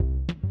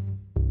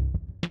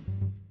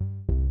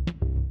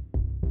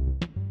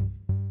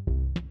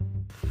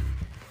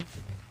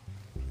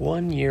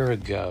1 year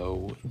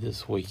ago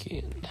this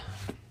weekend,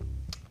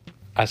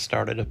 I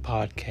started a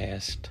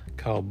podcast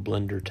called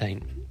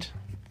Blendertainment.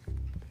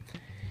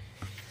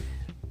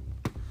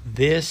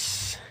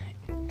 This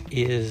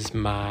is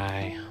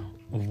my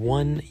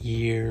 1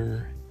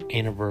 year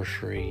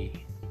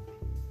anniversary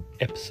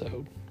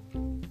episode.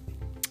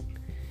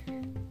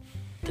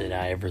 Did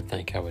I ever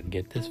think I would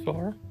get this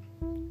far?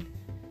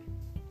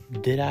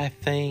 Did I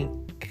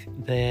think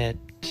that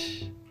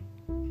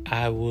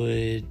I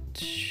would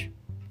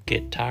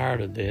get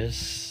tired of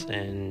this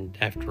and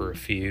after a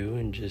few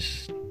and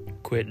just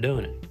quit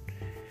doing it?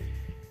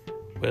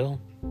 Well,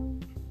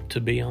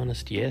 to be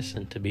honest, yes,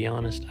 and to be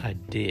honest, I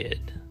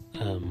did.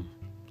 I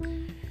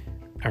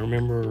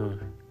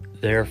remember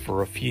there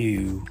for a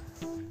few,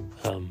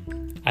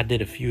 I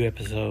did a few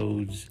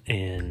episodes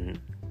and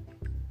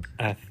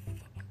I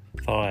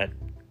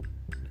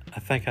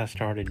think I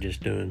started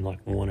just doing like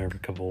one every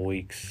couple of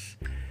weeks.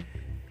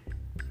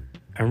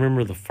 I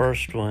remember the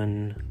first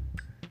one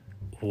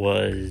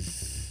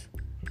was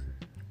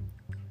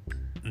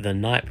the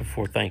night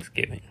before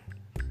Thanksgiving,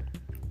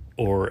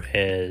 or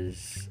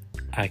as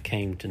I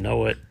came to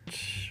know it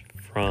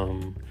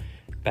from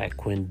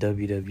back when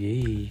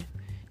WWE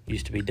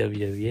used to be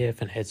WWF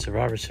and had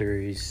Survivor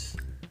Series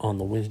on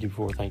the Wednesday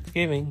before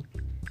Thanksgiving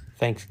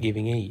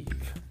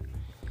Eve.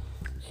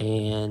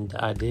 And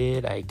I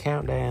did a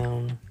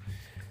countdown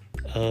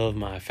of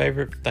my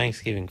favorite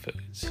Thanksgiving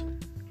foods.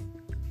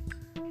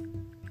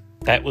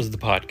 That was the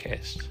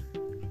podcast.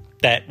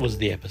 That was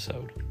the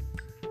episode.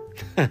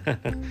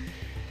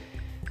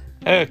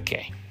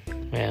 Okay.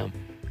 Well,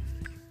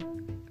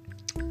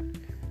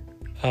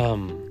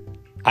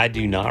 I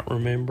do not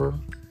remember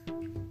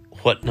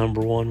what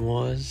number one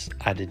was.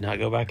 I did not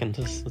go back and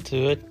listen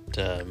to it.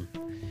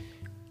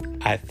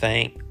 I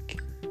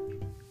think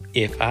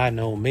if I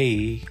know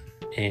me,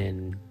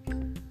 and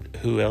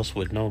who else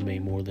would know me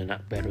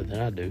better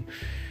than I do,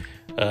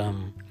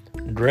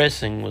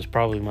 dressing was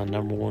probably my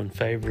number one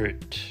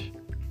favorite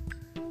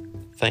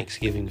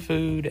Thanksgiving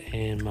food,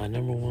 and my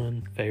number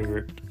one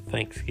favorite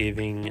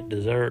Thanksgiving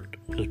dessert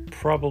was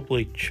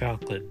probably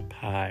chocolate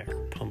pie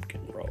or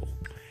pumpkin roll.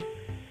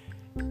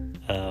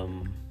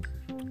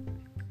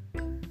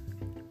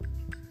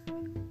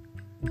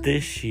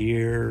 This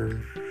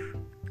year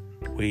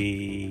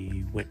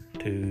we went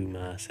to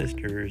my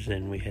sister's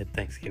and we had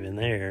Thanksgiving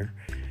there.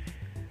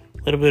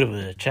 A little bit of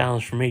a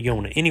challenge for me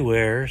going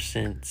anywhere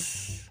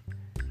since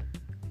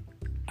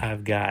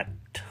I've got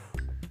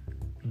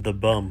the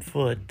bum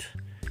foot.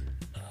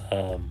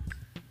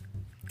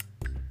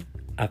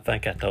 I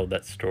think I told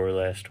that story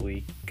last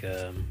week.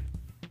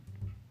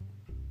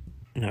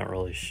 Not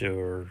really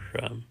sure.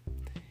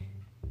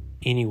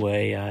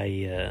 Anyway,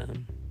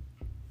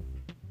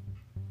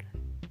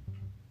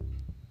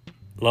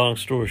 long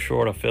story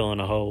short, I fell in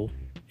a hole,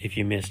 if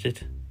you missed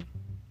it.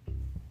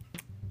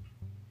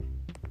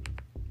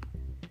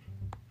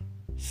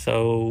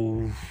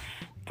 So,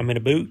 I'm in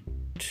a boot,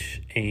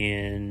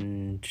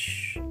 and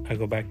I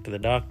go back to the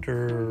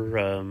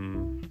doctor,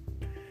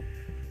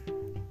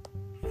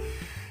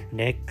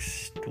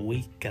 next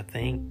week, I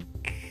think,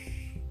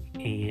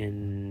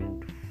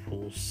 and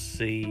we'll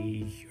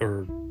see,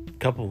 or a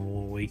couple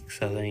more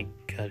weeks, I think.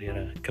 I got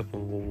a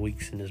couple more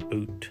weeks in this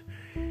boot,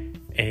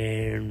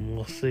 and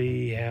we'll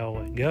see how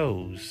it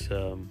goes.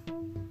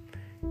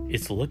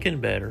 It's looking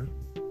better.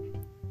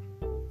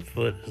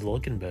 Foot is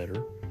looking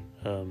better.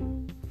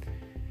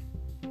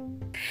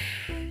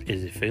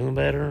 Is it feeling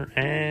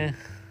better?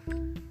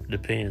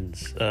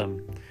 Depends.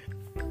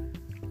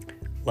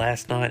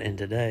 Last night and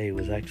today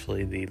was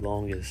actually the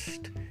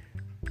longest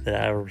that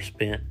I ever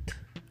spent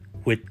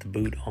with the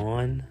boot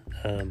on,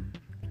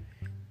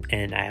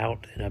 and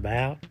out and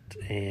about,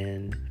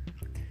 and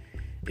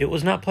it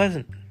was not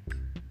pleasant.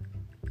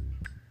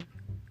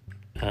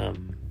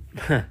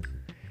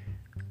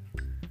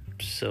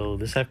 So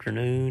this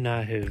afternoon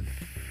I have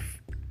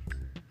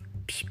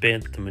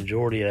spent the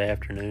majority of the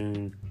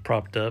afternoon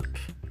propped up.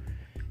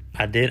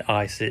 I did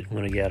ice it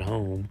when I got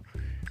home.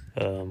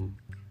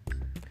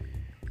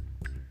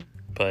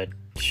 But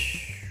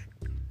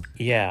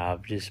yeah,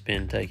 I've just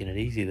been taking it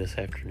easy this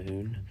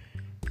afternoon.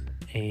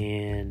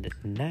 And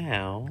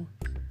now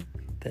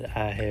that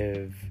I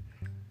have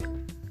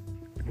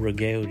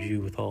regaled you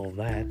with all of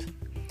that,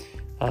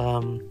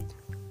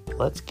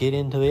 let's get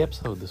into the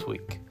episode this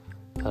week.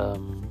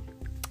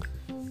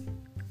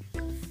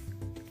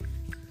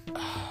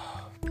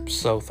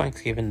 So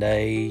Thanksgiving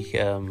Day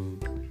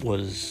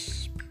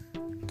was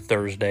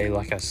Thursday.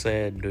 Like I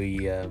said,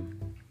 we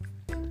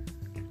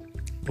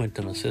went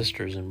to my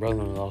sister's and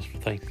brother-in-law's for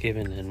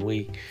Thanksgiving, and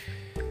we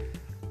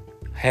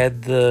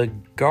had the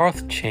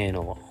Garth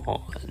channel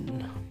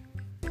on.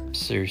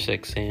 Sirius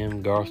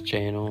XM, Garth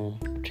channel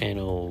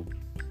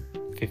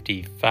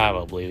 55,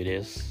 I believe it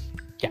is.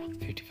 Yeah,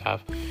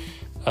 55.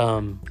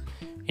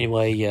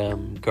 Anyway,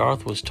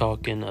 Garth was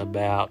talking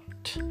about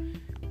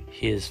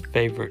his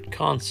favorite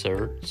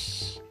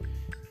concerts,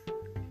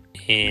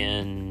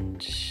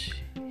 and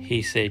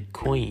he said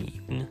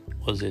Queen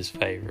was his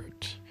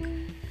favorite.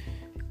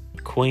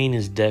 Queen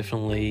is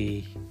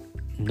definitely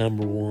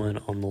number one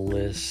on the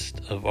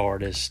list of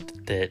artists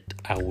that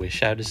I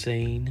wish I'd have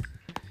seen.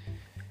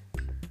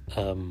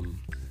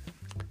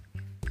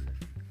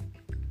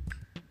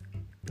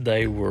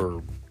 They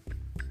were,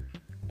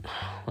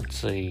 let's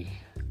see,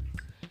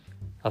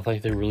 I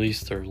think they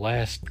released their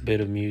last bit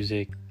of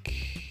music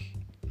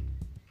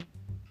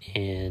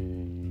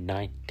in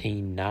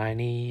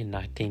 1990 and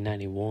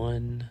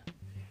 1991,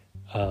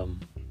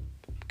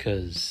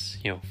 because,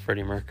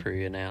 Freddie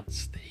Mercury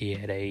announced that he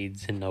had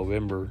AIDS in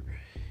November.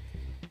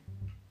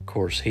 Of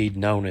course, he'd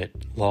known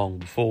it long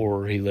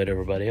before he let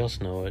everybody else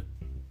know it,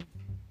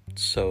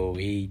 so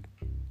he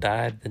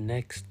died the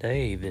next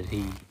day that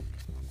he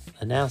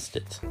announced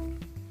it.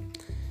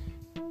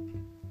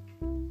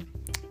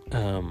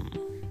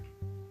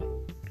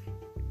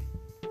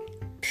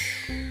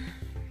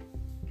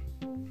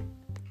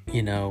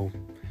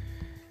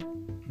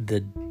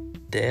 The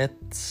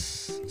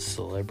deaths,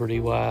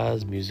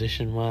 celebrity-wise,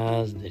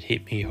 musician-wise, that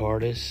hit me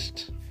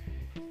hardest,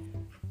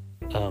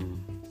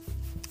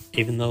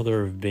 even though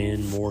there have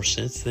been more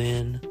since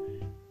then,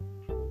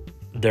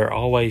 they're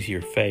always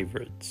your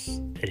favorites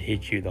that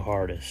hit you the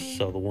hardest.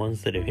 So the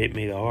ones that have hit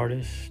me the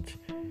hardest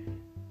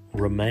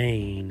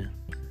remain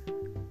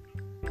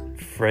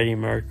Freddie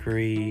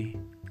Mercury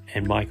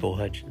and Michael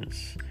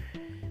Hutchence.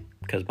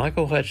 Because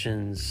Michael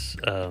Hutchence,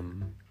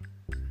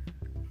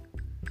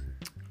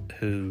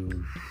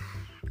 who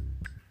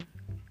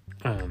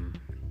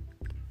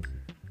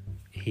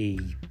he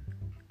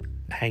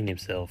hanged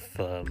himself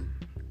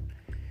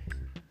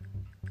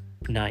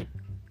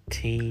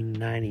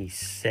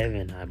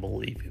 1997, I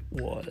believe it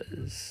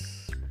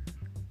was.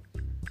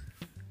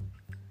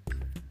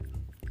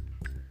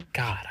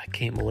 God, I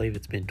can't believe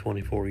it's been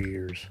 24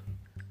 years.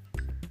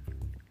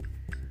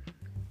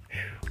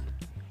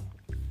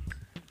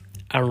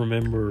 I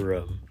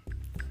remember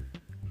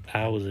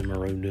I was in my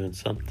room doing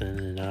something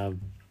and I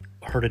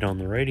heard it on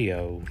the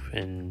radio,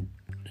 and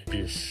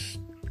just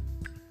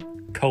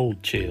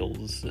cold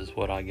chills is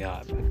what I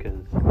got,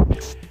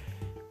 because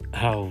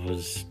I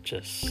was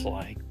just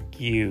like,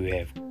 you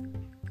have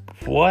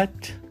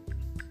what?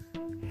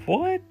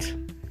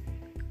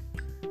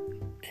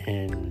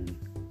 And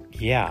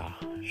yeah,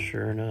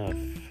 sure enough.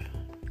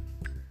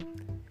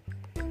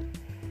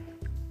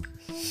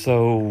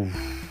 So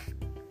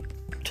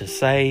to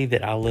say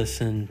that I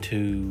listen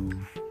to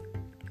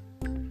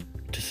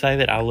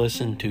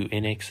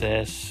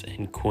NXS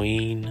and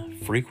Queen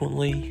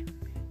frequently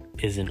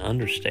is an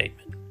understatement.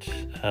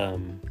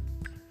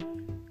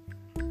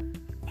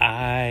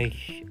 I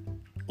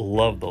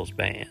love those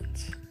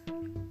bands.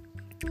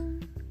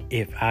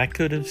 If I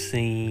could have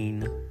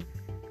seen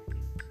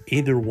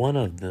either one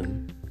of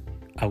them,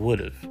 I would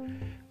have.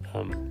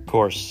 Of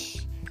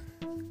course,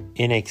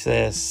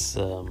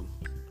 NXS,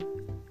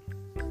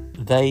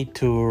 they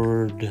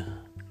toured,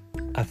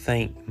 I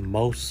think,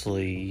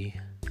 mostly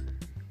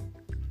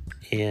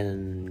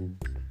in,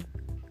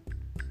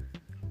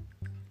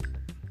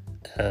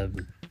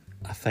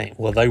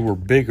 they were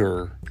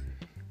bigger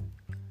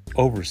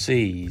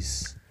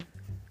overseas,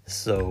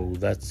 so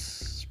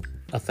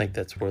I think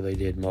that's where they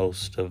did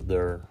most of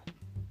their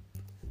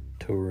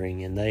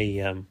touring, and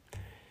they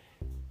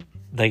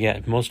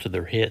got most of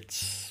their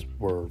hits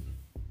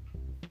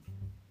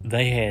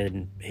they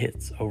had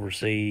hits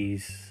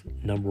overseas,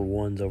 number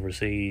ones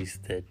overseas,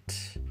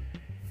 that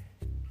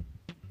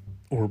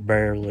were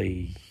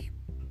barely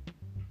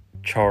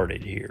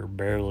charted here,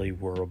 barely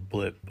were a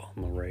blip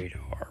on the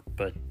radar.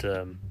 But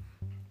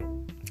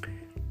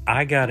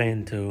I got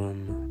into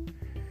them.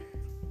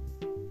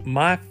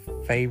 My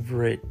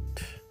favorite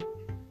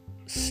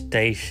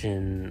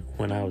station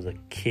when I was a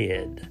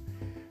kid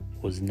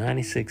was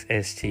 96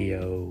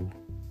 STO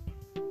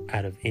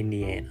out of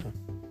Indiana.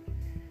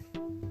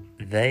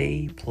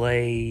 They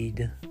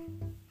played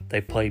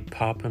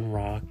pop and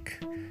rock.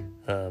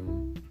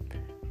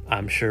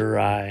 I'm sure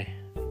I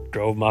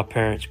drove my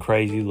parents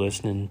crazy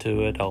listening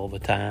to it all the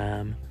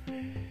time.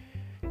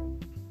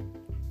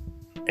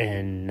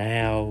 And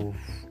now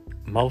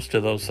most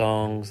of those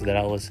songs that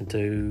I listen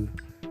to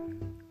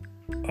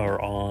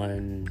are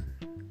on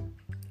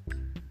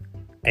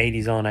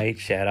 80s on 8.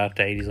 Shout out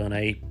to 80s on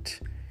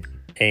 8.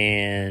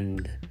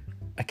 And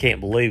I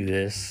can't believe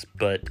this,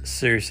 but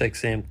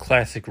SiriusXM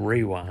Classic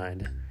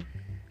Rewind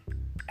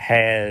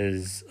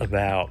has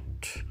about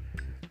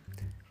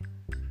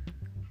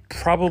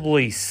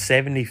probably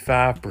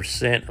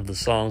 75% of the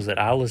songs that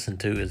I listened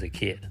to as a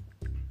kid.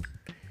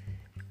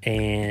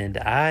 And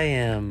I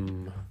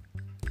am,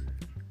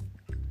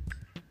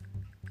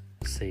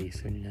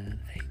 79,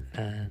 8,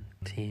 9,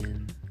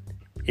 10.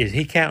 Is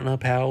he counting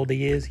up how old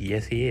he is?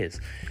 Yes, he is.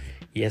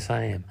 Yes,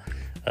 I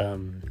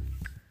am.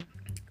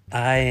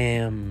 I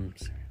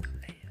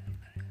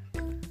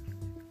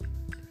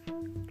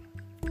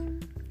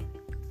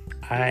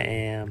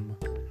am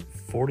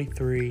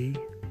 43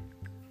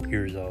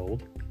 years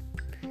old.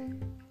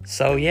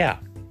 So yeah,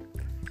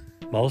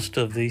 most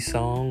of these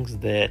songs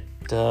that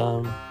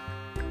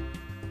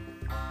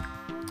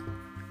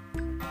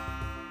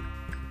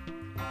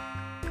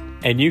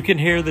and you can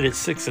hear that it's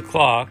 6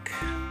 o'clock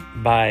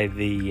by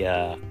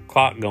the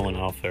clock going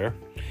off there.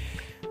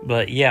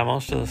 But yeah,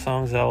 most of the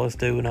songs I listened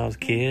to when I was a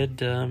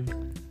kid,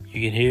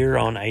 you can hear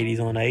on 80s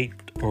on 8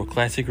 or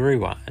Classic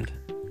Rewind.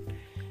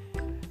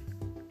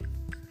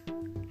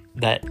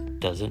 That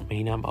doesn't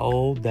mean I'm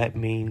old, that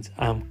means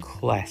I'm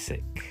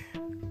classic.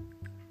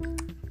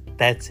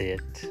 That's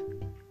it.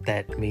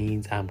 That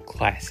means I'm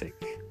classic.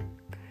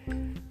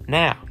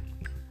 Now,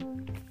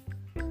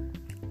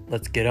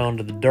 let's get on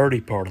to the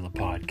dirty part of the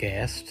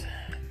podcast.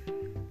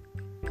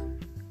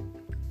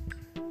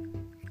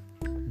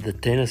 The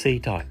Tennessee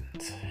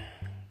Titans.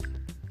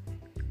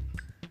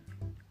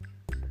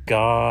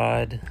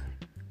 God,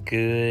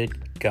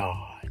 good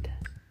God.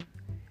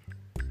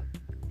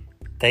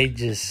 They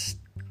just...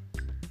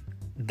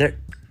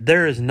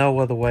 There is no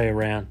other way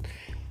around.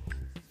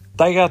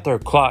 They got their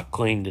clock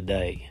cleaned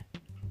today.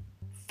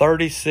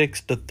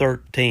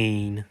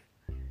 36-13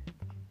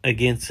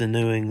 against the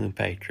New England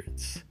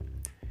Patriots.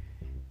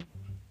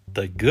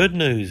 The good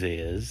news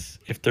is,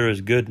 if there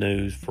is good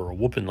news for a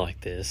whooping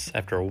like this,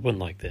 after a whooping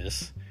like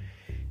this,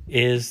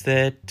 is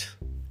that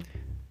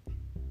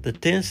the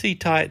Tennessee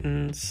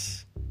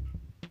Titans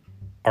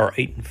are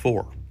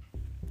 8-4.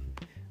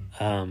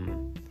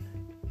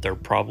 They're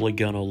probably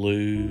going to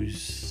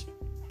lose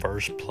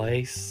first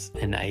place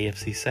in the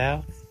AFC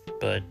South,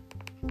 but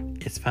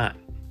it's fine.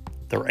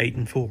 They're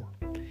 8-4.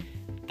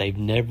 They've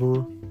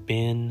never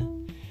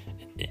been,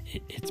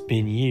 it's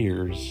been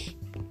years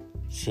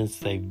since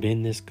they've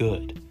been this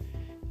good.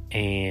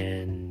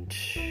 And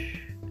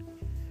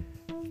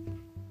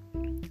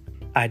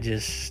I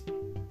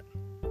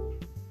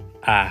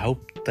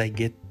hope they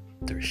get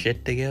their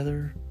shit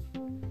together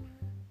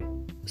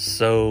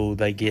so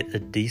they get a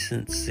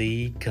decent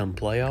seed come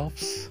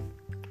playoffs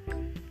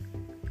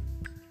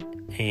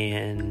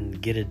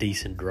and get a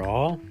decent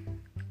draw.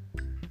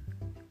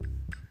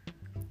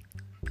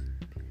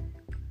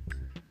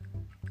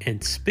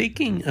 And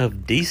speaking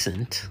of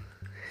decent,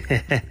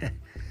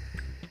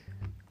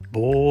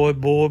 boy,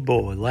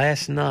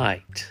 last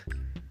night,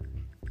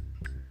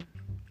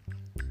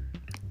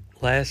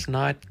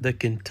 the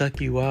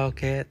Kentucky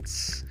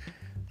Wildcats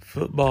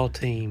football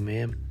team,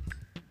 man,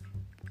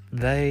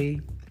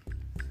 they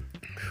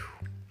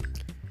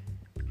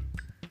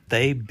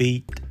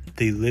beat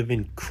the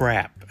living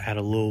crap out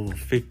of Louisville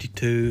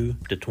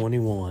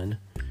 52-21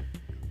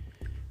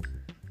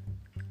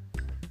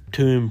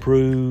 to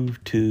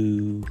improve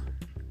to,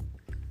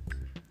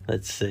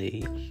 let's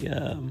see,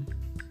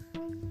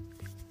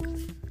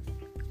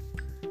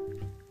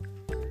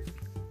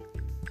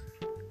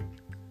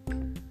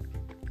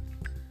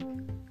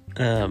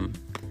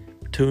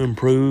 to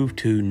improve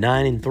to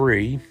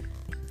 9-3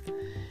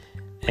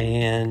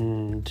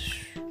 and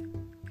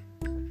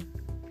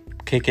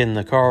kicking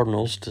the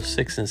Cardinals to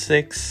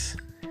 6-6.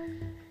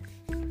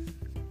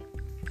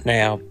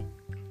 Now,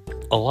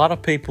 a lot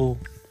of people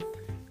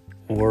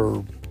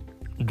were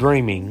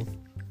dreaming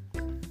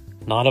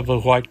not of a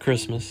white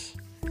Christmas,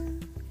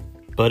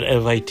 but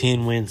of a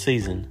 10-win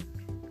season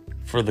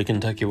for the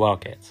Kentucky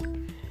Wildcats.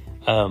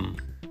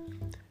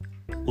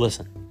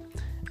 Listen,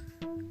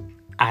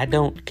 I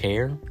don't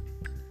care.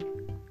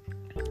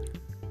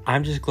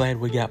 I'm just glad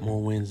we got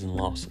more wins than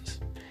losses.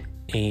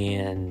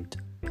 And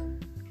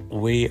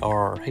we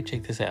are, hey,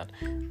 check this out.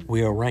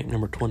 We are ranked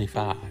number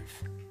 25.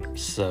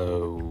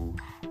 So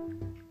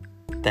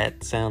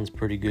that sounds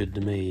pretty good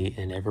to me.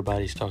 And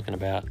everybody's talking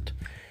about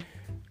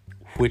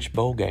which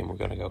bowl game we're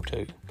going to go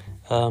to.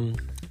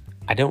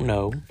 I don't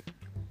know.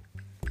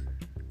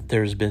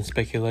 There's been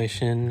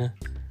speculation.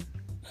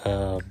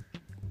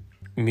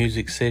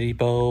 Music City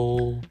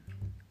Bowl,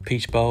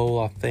 Peach Bowl,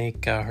 I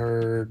think I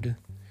heard.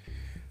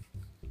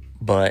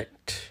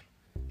 But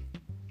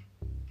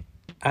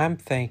I'm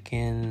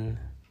thinking,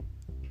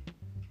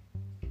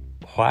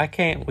 why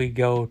can't we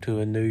go to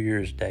a New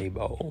Year's Day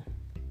Bowl?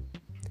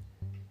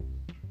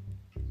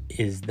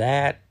 Is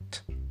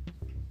that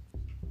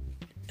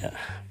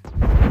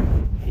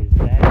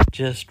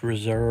just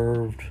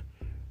reserved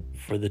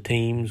for the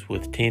teams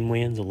with 10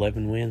 wins,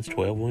 11 wins,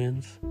 12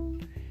 wins?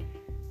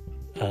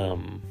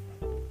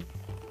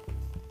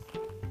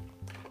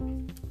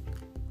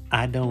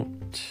 I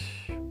don't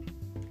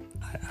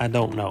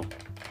know.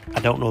 I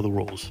don't know the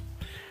rules.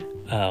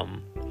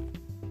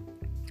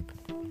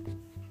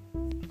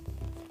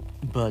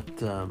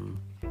 But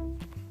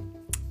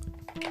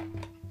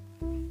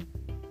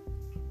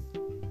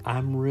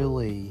I'm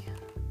really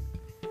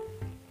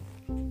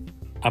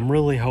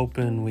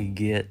hoping we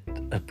get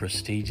a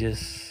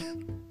prestigious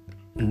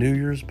New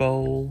Year's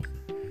Bowl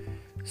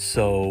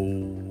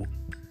so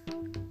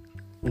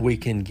we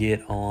can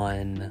get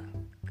on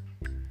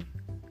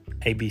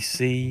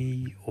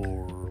ABC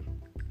or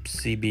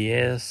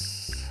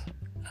CBS.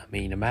 I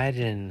mean,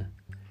 imagine,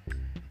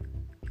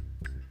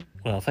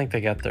 well, I think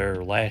they got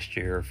there last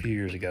year, a few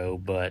years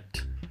ago,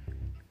 but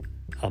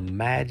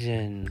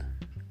imagine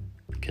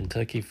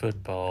Kentucky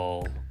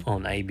football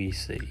on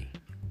ABC.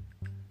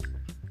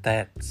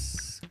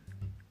 That's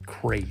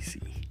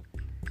crazy.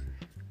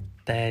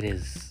 That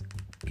is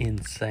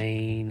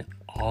insane,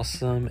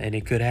 awesome, and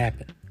it could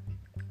happen.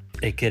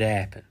 It could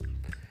happen.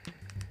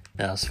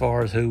 Now, as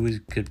far as who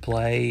could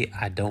play,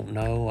 I don't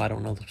know. I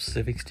don't know the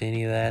specifics to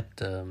any of that.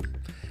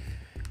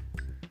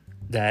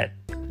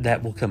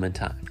 That will come in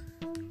time.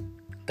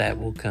 That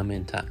will come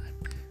in time.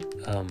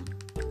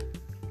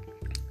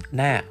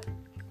 Now,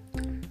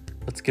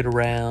 let's get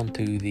around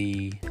to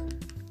the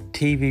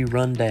TV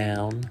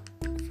rundown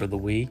for the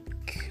week.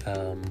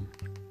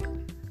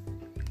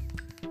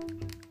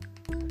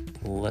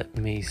 Let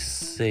me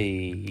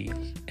see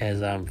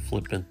as I'm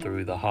flipping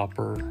through the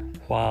hopper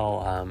while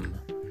I'm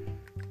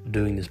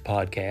doing this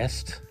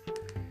podcast.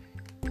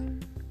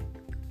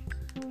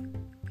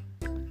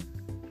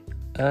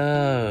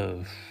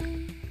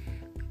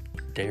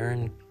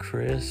 Darren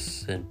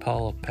Criss and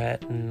Paula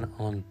Patton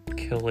on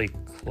Kelly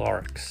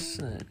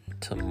Clarkson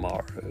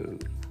tomorrow.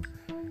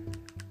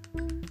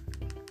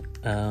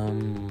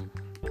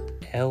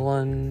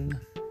 Ellen,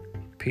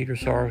 Peter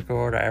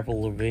Sarsgaard,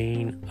 Avril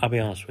Lavigne. I'll be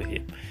honest with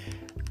you.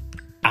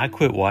 I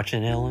quit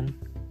watching Ellen.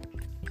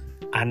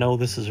 I know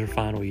this is her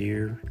final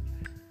year,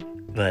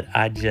 but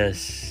I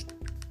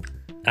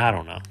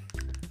don't know.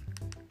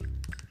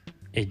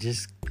 It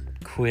just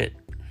quit.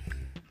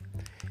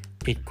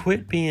 It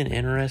quit being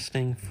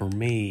interesting for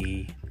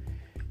me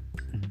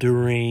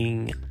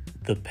during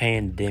the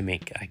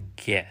pandemic, I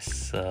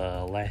guess.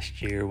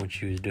 Last year when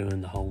she was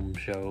doing the home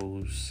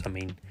shows.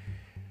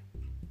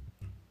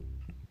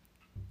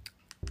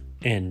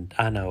 And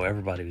I know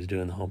everybody was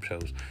doing the home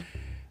shows,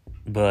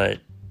 but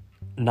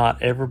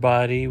not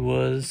everybody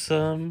was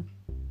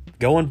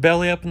going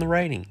belly up in the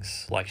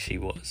ratings like she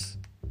was.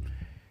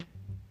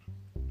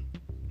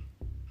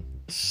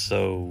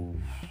 So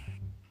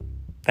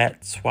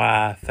that's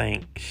why I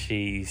think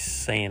she's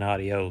saying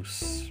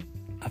adios.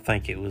 I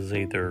think it was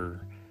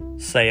either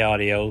say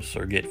adios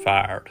or get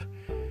fired.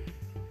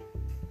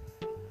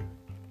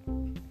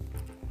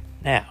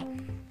 Now,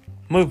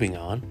 moving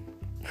on.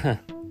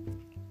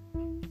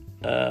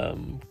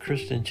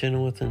 Kristen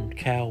Chenoweth and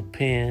Kal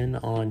Penn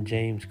on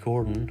James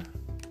Corden.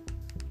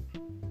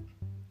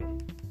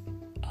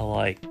 I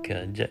like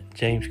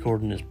James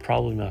Corden is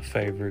probably my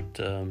favorite.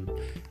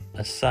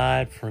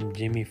 Aside from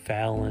Jimmy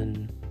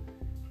Fallon,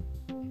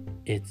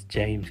 it's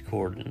James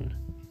Corden,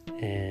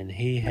 and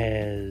he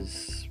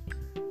has.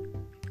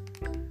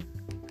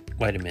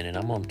 Wait a minute,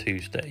 I'm on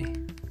Tuesday.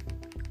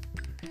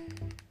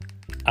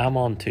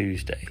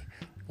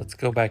 Let's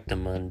go back to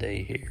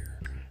Monday here.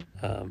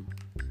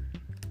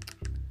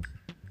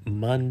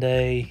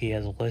 Monday, he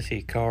has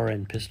Alessia Cara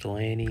and Pistol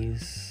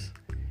Annie's.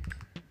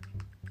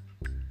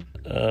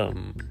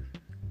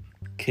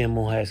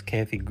 Kimmel has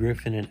Kathy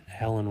Griffin and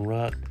Alan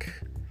Ruck.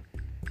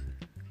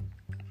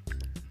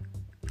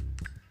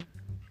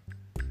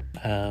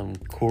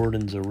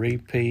 Corden's a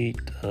repeat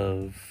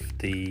of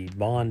the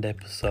Bond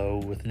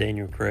episode with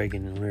Daniel Craig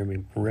and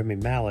Rami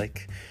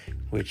Malek,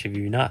 which if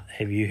you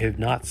have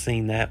not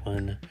seen that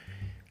one,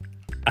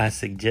 I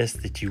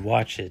suggest that you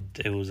watch it.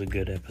 It was a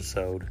good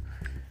episode.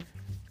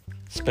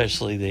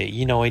 Especially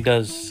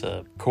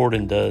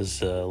Corden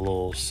does a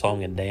little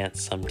song and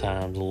dance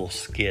sometimes, a little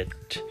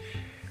skit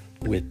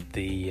with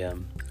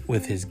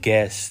his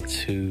guests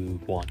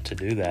who want to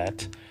do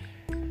that.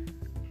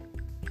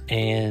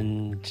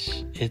 And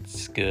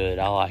it's good.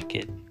 I like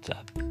it.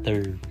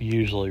 They're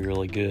usually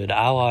really good.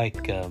 I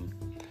like,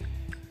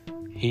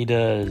 he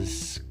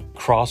does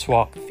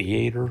crosswalk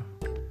theater.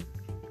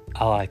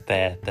 I like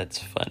that. That's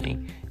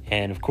funny.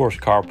 And of course,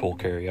 carpool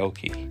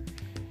karaoke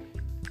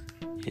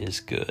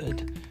is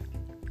good.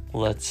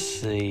 Let's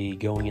see,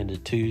 going into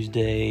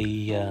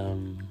Tuesday,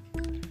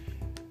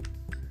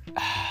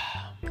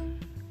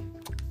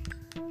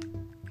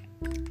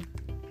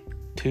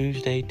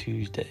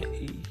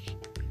 Tuesday.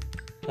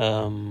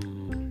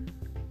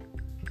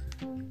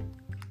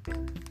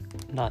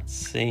 Not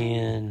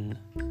seeing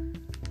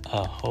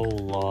a whole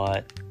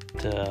lot.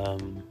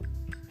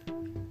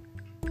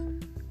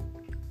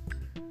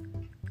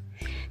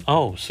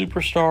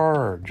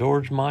 Superstar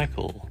George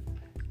Michael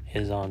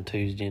is on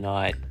Tuesday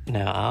night.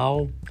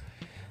 Now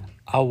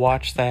I'll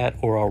watch that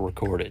or I'll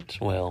record it.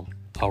 Well,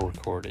 I'll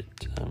record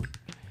it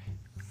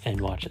and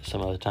watch it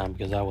some other time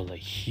because I was a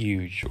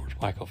huge George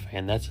Michael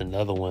fan. That's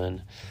another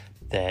one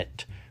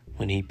that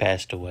when he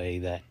passed away,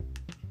 that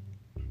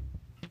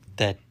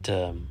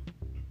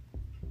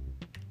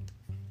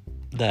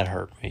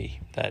hurt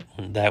me.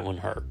 That one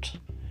hurt.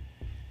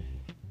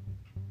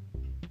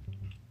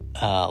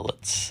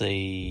 Let's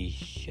see.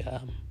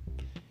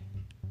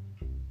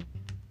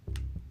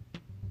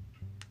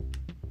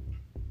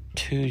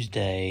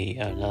 Tuesday.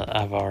 No,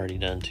 I've already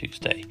done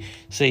Tuesday.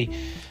 See,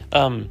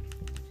 I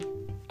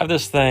have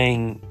this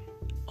thing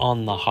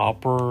on the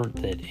hopper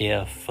that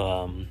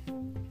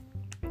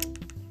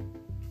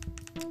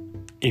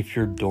if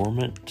you're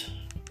dormant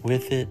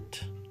with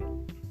it,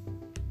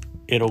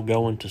 it'll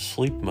go into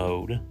sleep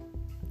mode.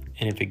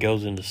 And if it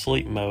goes into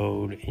sleep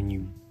mode and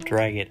you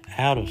drag it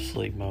out of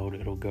sleep mode,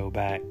 it'll go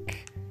back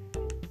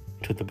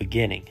to the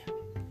beginning,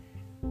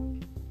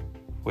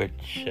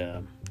 which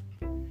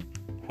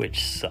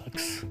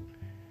sucks.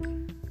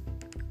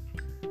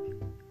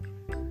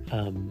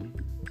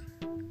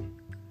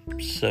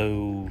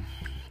 So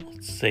let's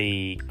let's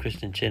see,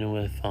 Kristen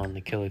Chenoweth on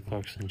the Kelly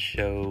Clarkson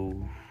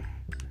Show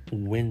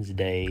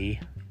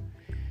Wednesday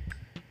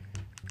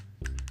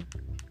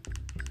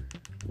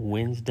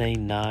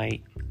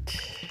night.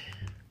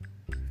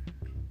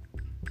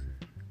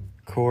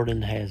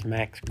 Corden has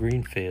Max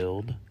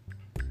Greenfield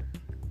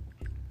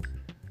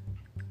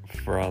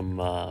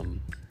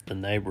from The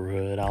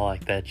Neighborhood. I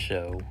like that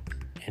show,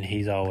 and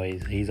he's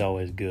always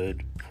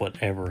good.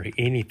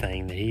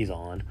 Anything that he's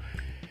on.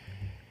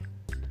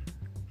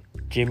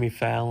 Jimmy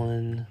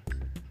Fallon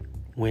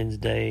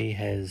Wednesday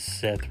has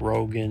Seth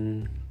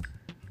Rogen.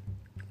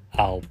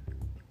 I'll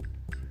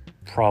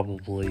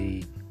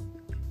probably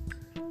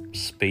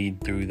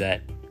speed through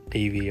that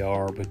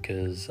DVR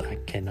because I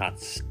cannot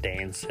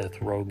stand Seth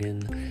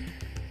Rogen.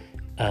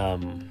 I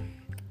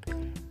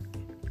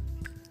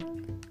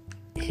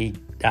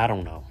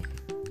don't know.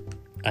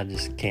 I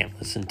just can't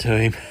listen to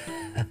him.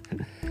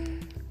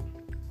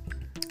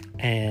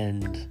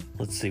 And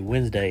let's see,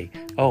 Wednesday.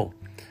 Oh,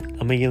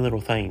 A Million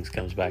Little Things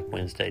comes back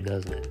Wednesday,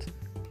 doesn't it?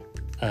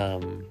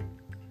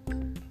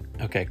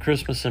 Okay,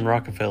 Christmas in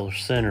Rockefeller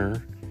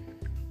Center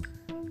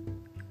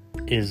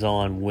is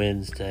on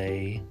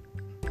Wednesday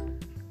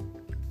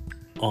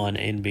on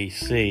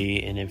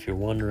NBC, and if you're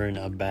wondering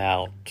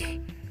about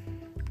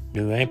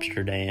New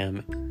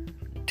Amsterdam,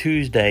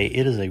 Tuesday,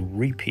 it is a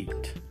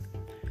repeat.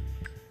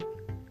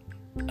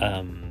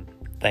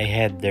 They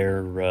had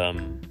their,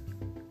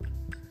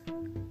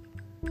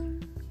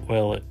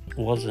 well, it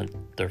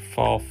wasn't their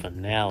fall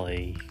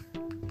finale,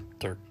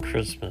 their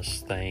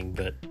Christmas thing,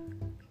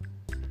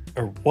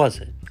 or was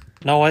it?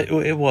 No,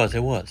 it was,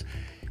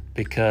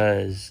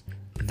 because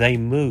they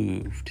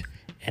moved,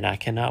 and I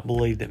cannot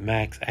believe that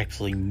Max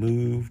actually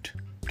moved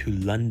to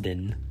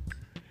London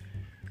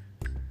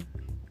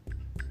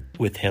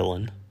with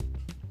Helen.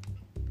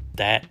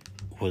 That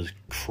was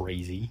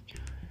crazy.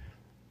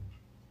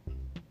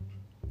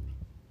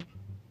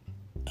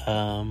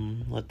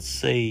 Let's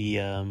see,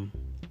 the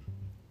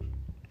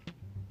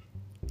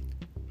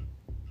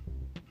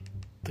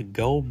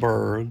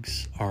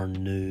Goldbergs are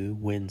new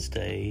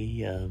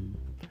Wednesday.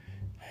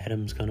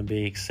 Adam's going to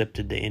be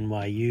accepted to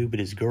NYU, but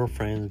his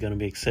girlfriend's going to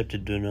be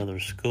accepted to another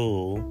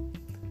school.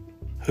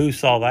 Who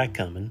saw that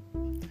coming?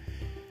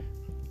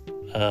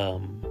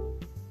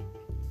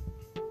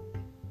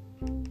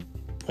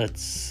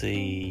 Let's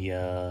see,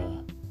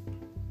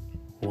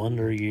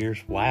 Wonder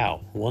Years.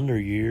 Wow, Wonder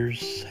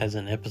Years has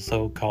an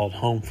episode called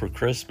Home for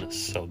Christmas.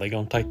 So they're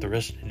going to take the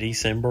rest of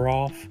December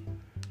off?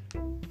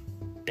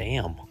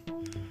 Damn.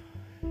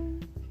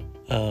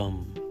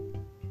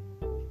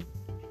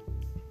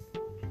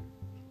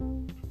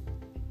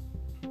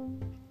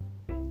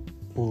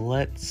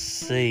 Let's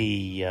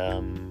see,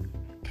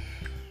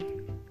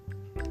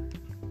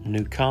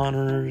 New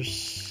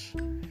Connors,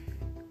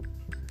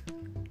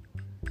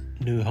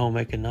 New Home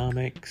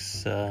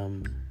Economics, A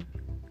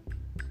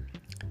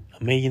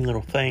Million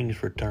Little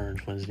Things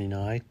returns Wednesday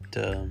night.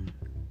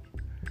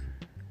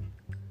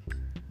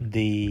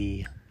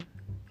 The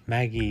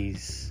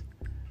Maggie's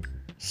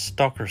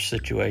stalker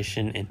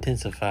situation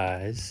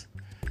intensifies.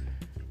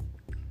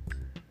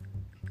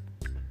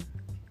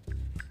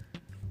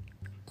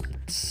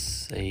 Let's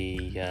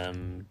see,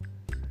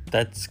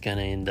 that's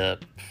gonna end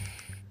up,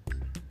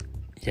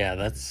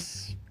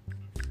 that's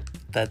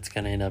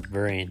gonna end up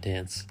very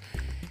intense.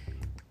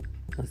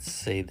 Let's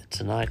see, The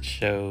Tonight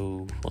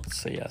Show. Let's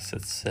see, I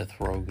said Seth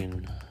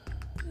Rogen.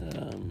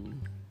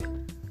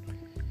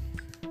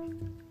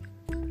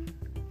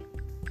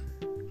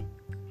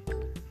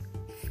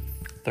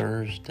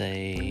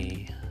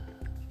 Thursday.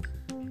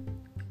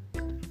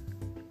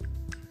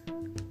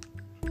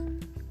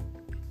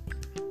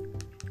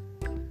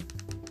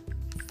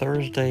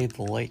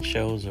 The late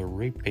shows are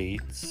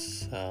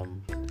repeats.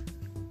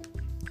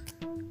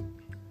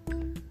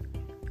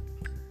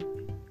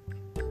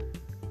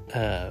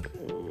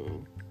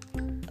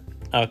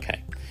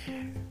 Okay.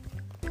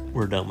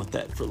 We're done with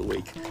that for the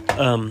week.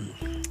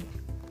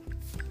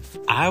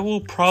 I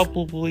will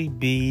probably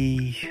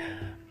be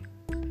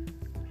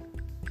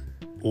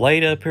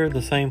laid up here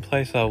the same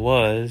place I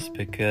was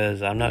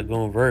because I'm not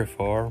going very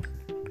far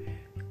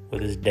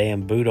with this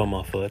damn boot on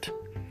my foot.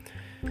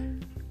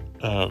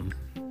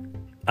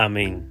 I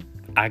mean,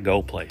 I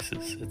go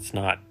places. It's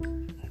not,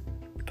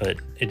 but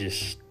it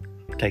just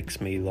takes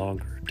me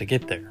longer to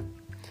get there.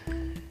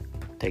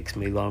 Takes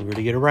me longer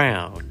to get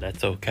around.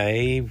 That's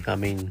okay. I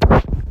mean,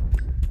 I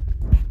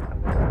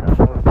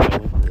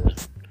went to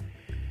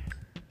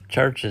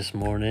church this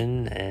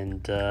morning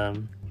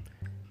and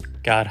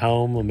got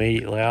home,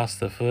 immediately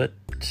lost the foot,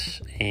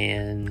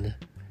 and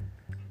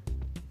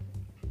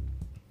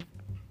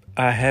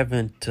I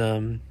haven't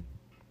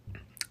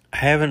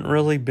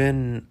really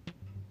been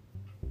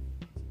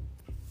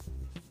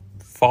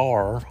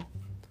far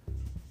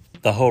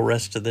the whole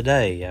rest of the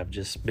day. I've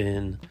just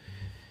been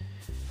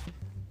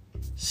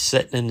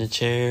sitting in the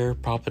chair,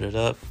 propping it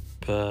up.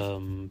 I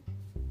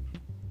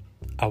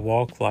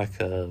walk like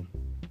a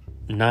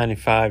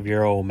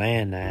 95-year-old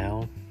man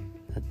now.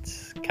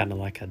 That's kind of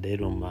like I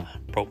did when I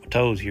broke my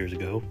toes years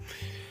ago.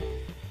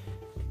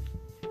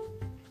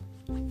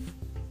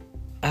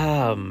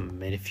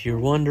 And if you're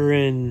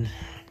wondering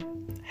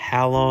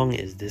how long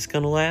is this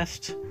gonna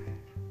last,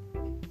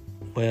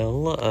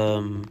 well,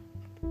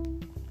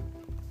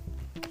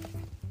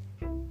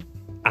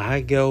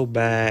 I go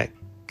back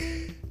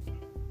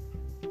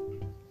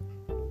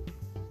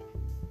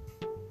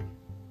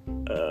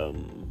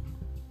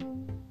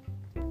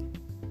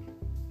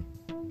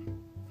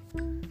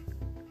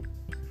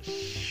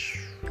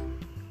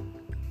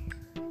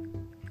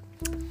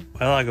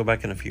I go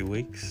back in a few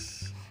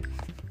weeks,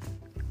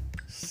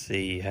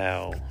 see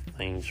how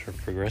things are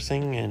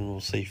progressing, and we'll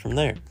see from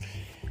there.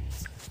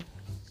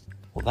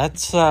 Well,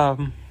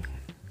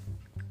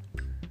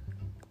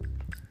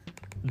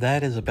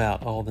 that is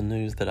about all the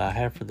news that I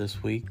have for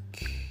this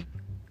week,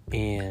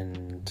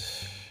 and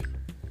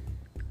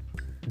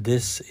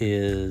this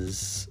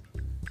is,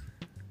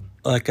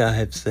 like I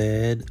have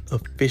said,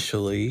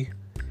 officially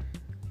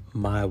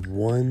my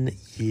 1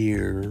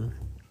 year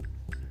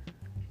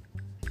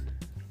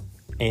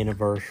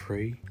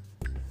anniversary,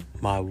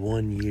 my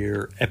 1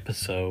 year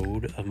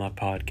episode of my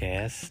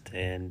podcast.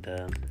 And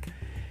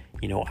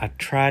I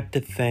tried to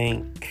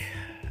think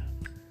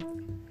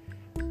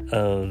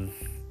of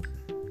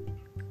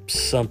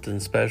something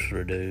special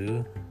to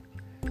do.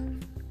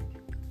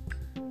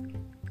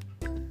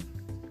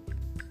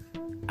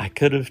 I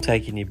could have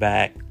taken you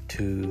back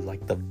to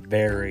like the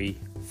very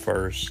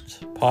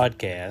first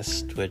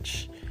podcast,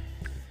 which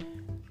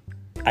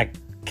I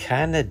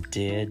kind of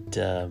did.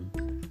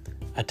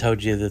 I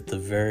told you that the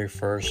very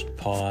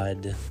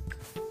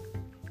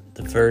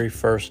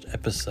first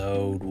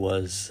episode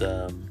was,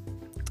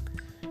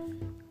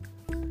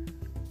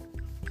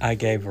 I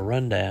gave a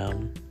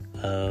rundown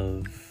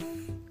of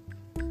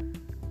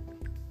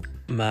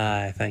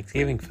my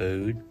Thanksgiving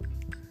food.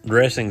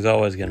 Dressing's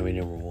always going to be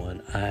number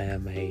one. I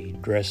am a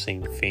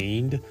dressing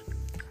fiend.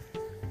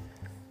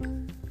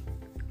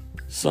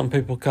 Some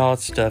people call it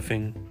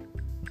stuffing.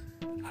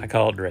 I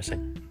call it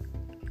dressing.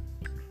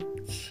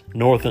 It's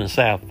north and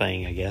south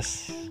thing, I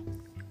guess.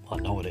 Well,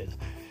 I know it is.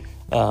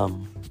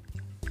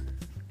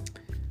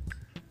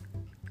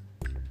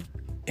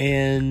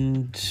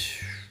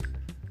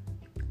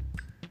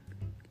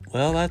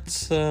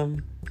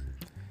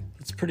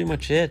 That's pretty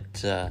much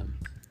it. I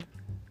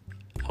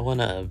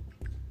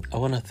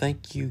wanna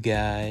thank you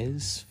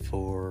guys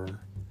for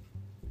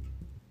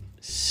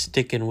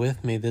sticking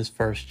with me this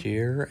first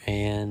year,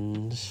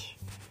 and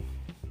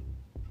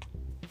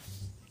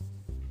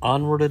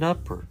onward and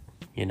upward.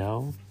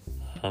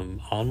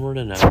 Onward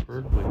and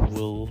upward.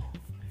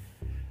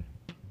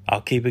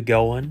 I'll keep it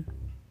going.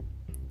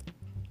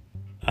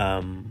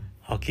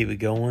 I'll keep it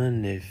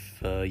going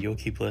if you'll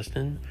keep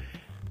listening.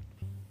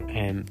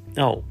 And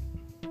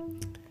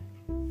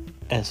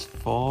as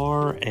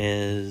far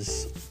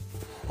as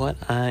what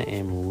I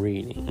am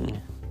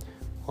reading,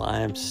 well, I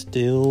am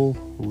still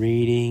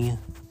reading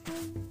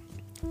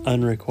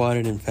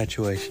Unrequited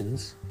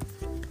Infatuations,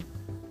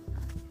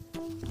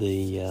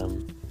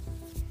 the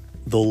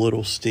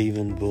Little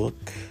Stephen book.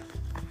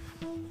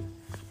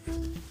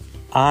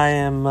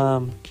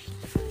 I'm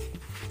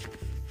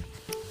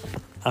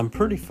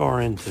pretty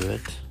far into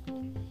it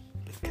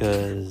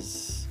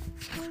because,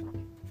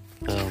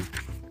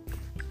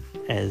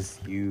 as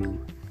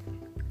you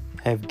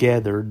have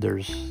gathered,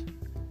 there's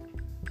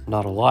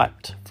not a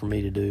lot for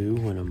me to do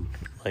when I'm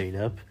laid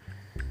up.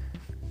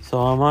 So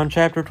I'm on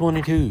chapter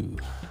 22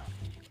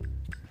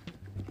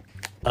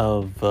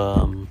 of,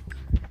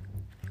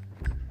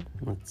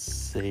 let's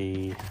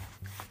see,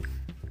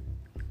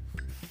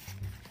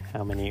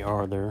 how many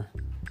are there?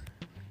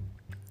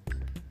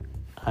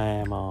 I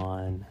am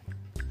on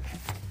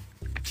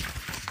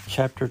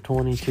chapter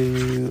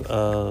 22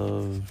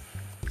 of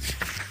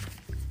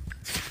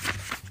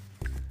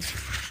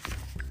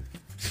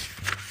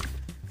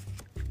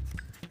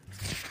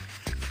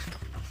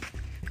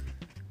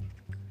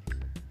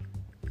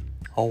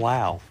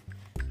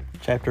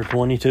chapter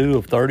 22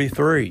 of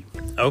 33.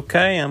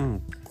 Okay,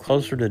 I'm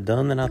closer to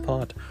done than I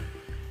thought.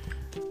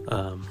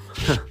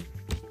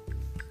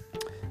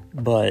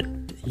 But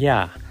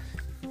yeah,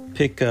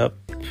 pick up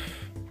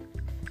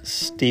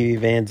Stevie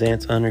Van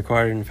Zandt's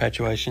Unrequited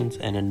Infatuations.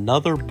 And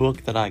another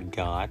book that I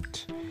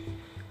got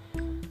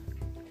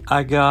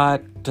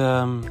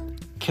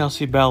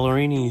Kelsey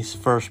Ballerini's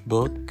first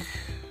book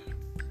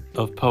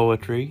of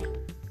poetry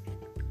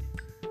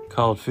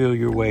called Feel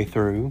Your Way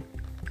Through.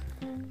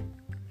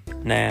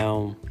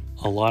 Now,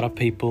 a lot of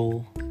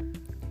people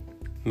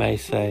may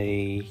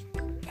say,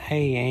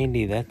 hey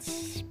Andy,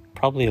 that's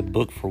probably a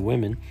book for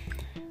women,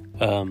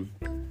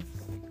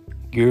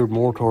 geared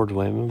more towards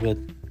women, but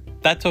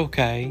that's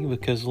okay,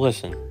 because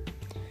listen,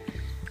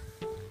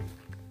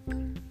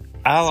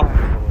 I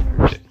like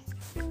poetry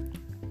too.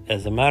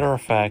 As a matter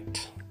of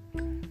fact,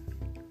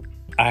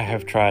 I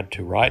have tried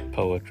to write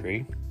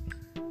poetry.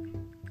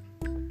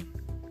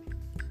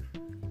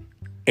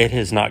 It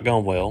has not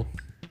gone well.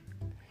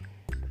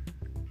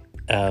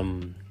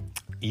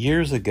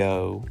 Years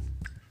ago,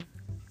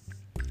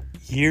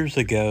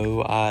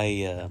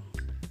 I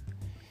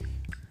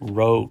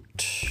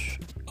wrote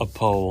a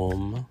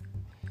poem,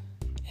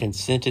 and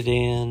sent it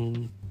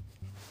in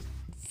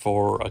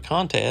for a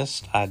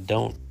contest. I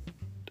don't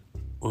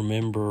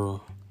remember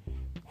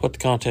what the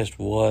contest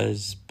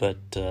was, but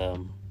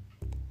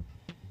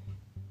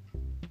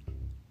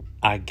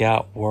I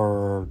got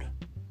word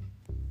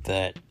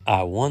that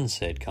I won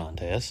said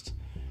contest.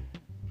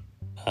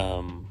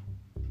 Kind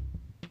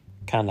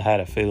of had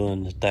a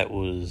feeling that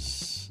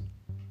was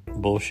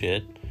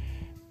bullshit,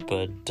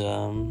 but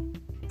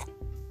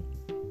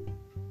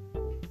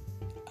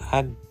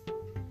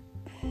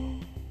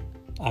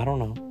I don't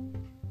know.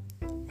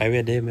 Maybe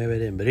I did, maybe I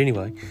didn't. But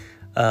anyway,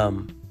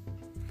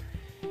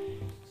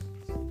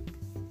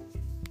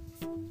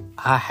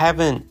 I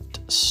haven't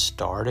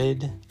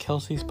started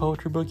Kelsey's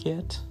poetry book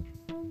yet.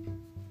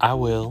 I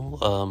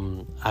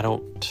will. I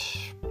don't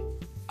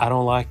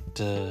like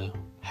to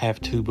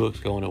have two books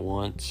going at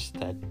once.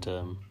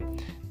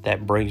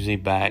 That brings me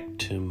back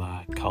to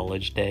my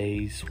college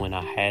days when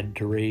I had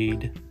to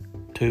read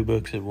two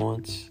books at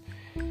once.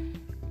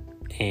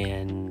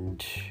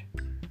 And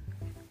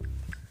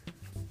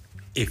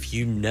if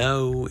you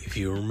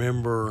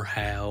remember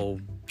how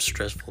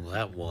stressful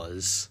that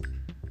was,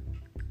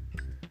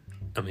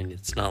 I mean,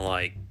 it's not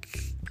like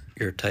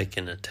you're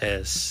taking a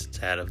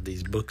test out of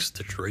these books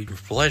that you're reading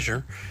for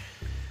pleasure,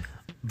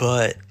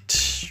 but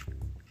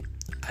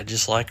I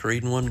just like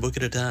reading one book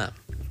at a time.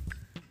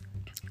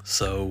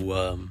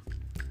 So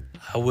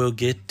I will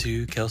get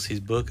to Kelsey's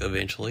book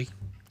eventually,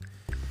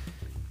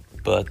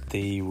 but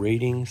the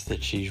readings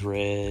that she's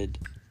read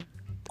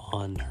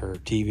on her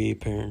TV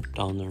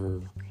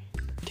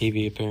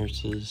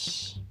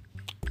appearances,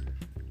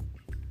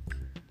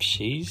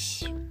 she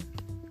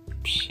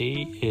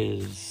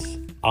is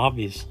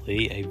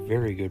obviously a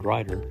very good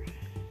writer.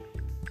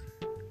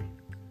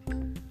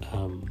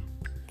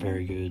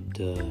 Very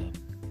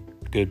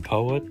good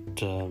poet.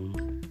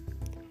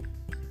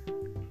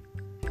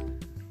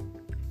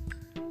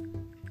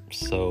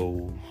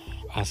 So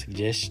I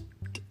suggest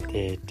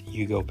that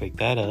you go pick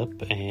that up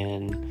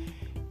and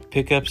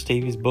pick up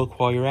Stevie's book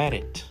while you're at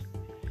it.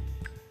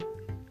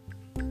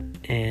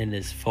 And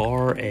as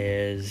far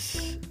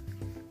as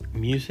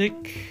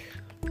music,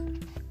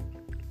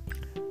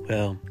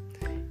 well,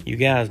 you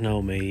guys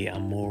know me.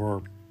 I'm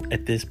more,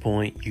 at this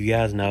point, you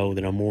guys know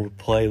that I'm more of a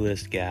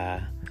playlist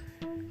guy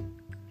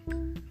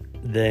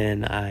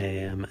than I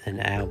am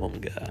an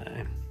album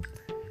guy.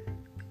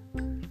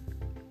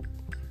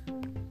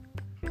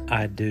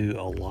 I do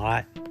a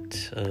lot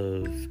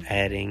of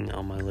adding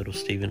on my Little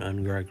Steven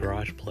Underground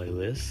Garage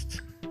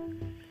playlist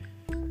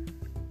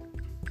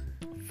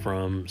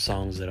from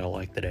songs that I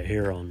like that I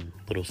hear on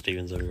Little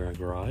Steven's Underground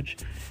Garage.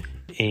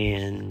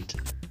 And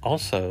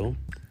also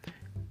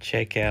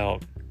check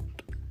out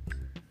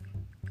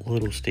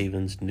Little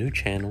Steven's new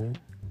channel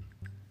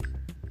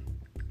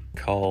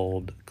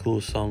called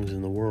Coolest Songs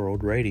in the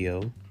World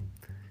Radio.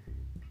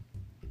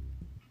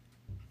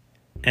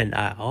 And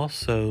I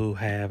also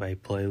have a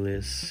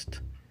playlist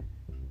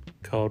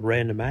called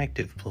Random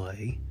Active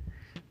Play.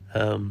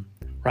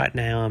 Right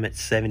now I'm at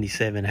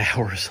 77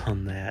 hours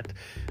on that.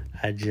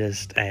 I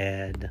just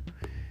add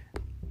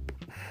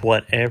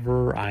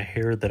whatever I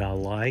hear that I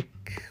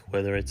like,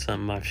 whether it's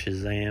something I've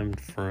Shazammed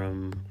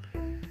from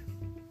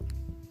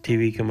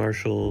TV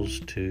commercials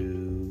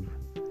to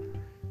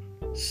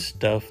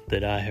stuff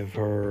that I have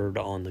heard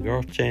on the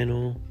Girl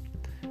Channel.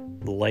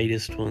 The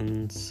latest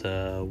ones,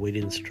 We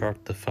Didn't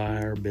Start the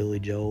Fire, Billy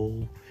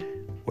Joel,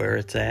 Where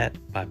It's At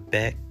by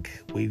Beck,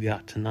 We've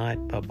Got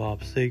Tonight by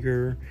Bob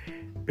Seger,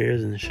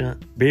 Beers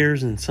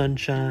and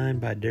Sunshine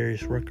by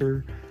Darius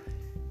Rucker,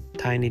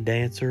 Tiny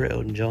Dancer,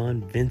 Elton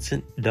John,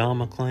 Vincent, Don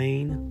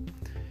McLean,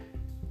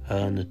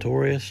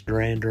 Notorious,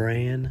 Duran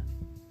Duran,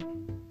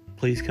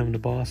 Please Come to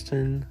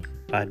Boston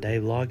by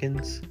Dave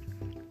Loggins,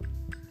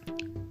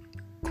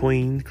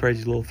 Queen,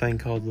 Crazy Little Thing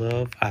Called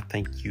Love, I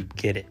Think You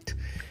Get It.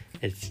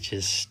 It's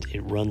just,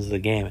 it runs the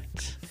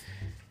gamut,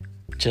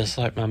 just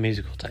like my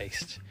musical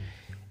taste.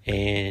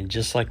 And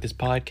just like this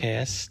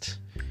podcast,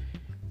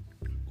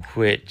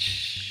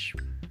 which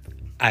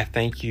I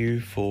thank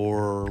you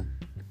for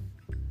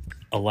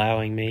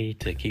allowing me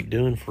to keep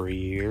doing for a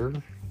year.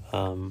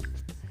 I've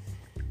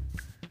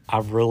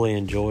really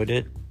enjoy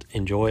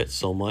it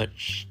so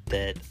much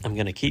that I'm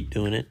going to keep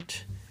doing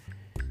it.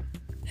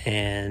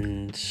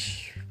 And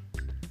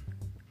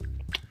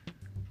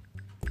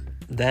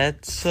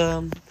that's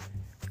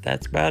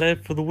about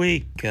it for the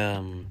week.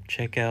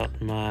 Check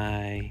out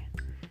my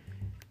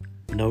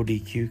No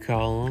DQ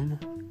column,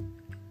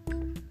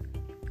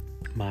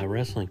 my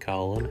wrestling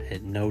column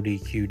at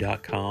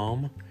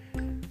NoDQ.com,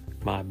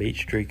 my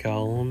Beechtree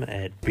column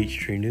at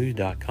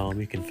BeechtreeNews.com.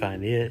 You can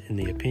find it in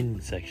the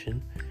opinion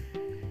section.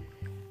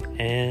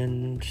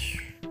 And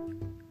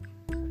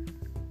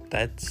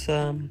that's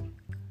all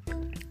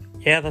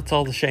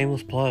the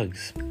shameless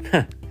plugs.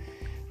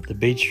 The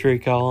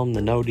Beechtree column,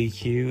 the No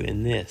DQ,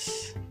 and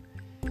this.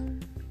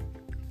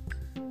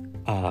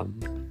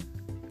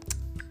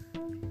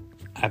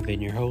 I've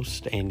been your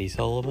host, Andy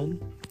Sullivan,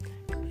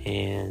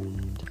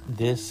 and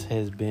this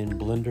has been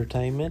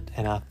Blendertainment,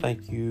 and I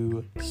thank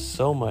you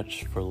so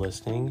much for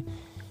listening.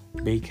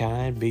 Be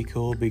kind, be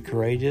cool, be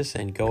courageous,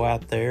 and go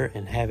out there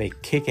and have a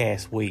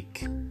kick-ass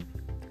week.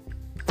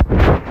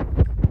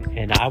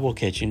 And I will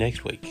catch you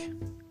next week.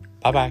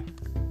 Bye-bye.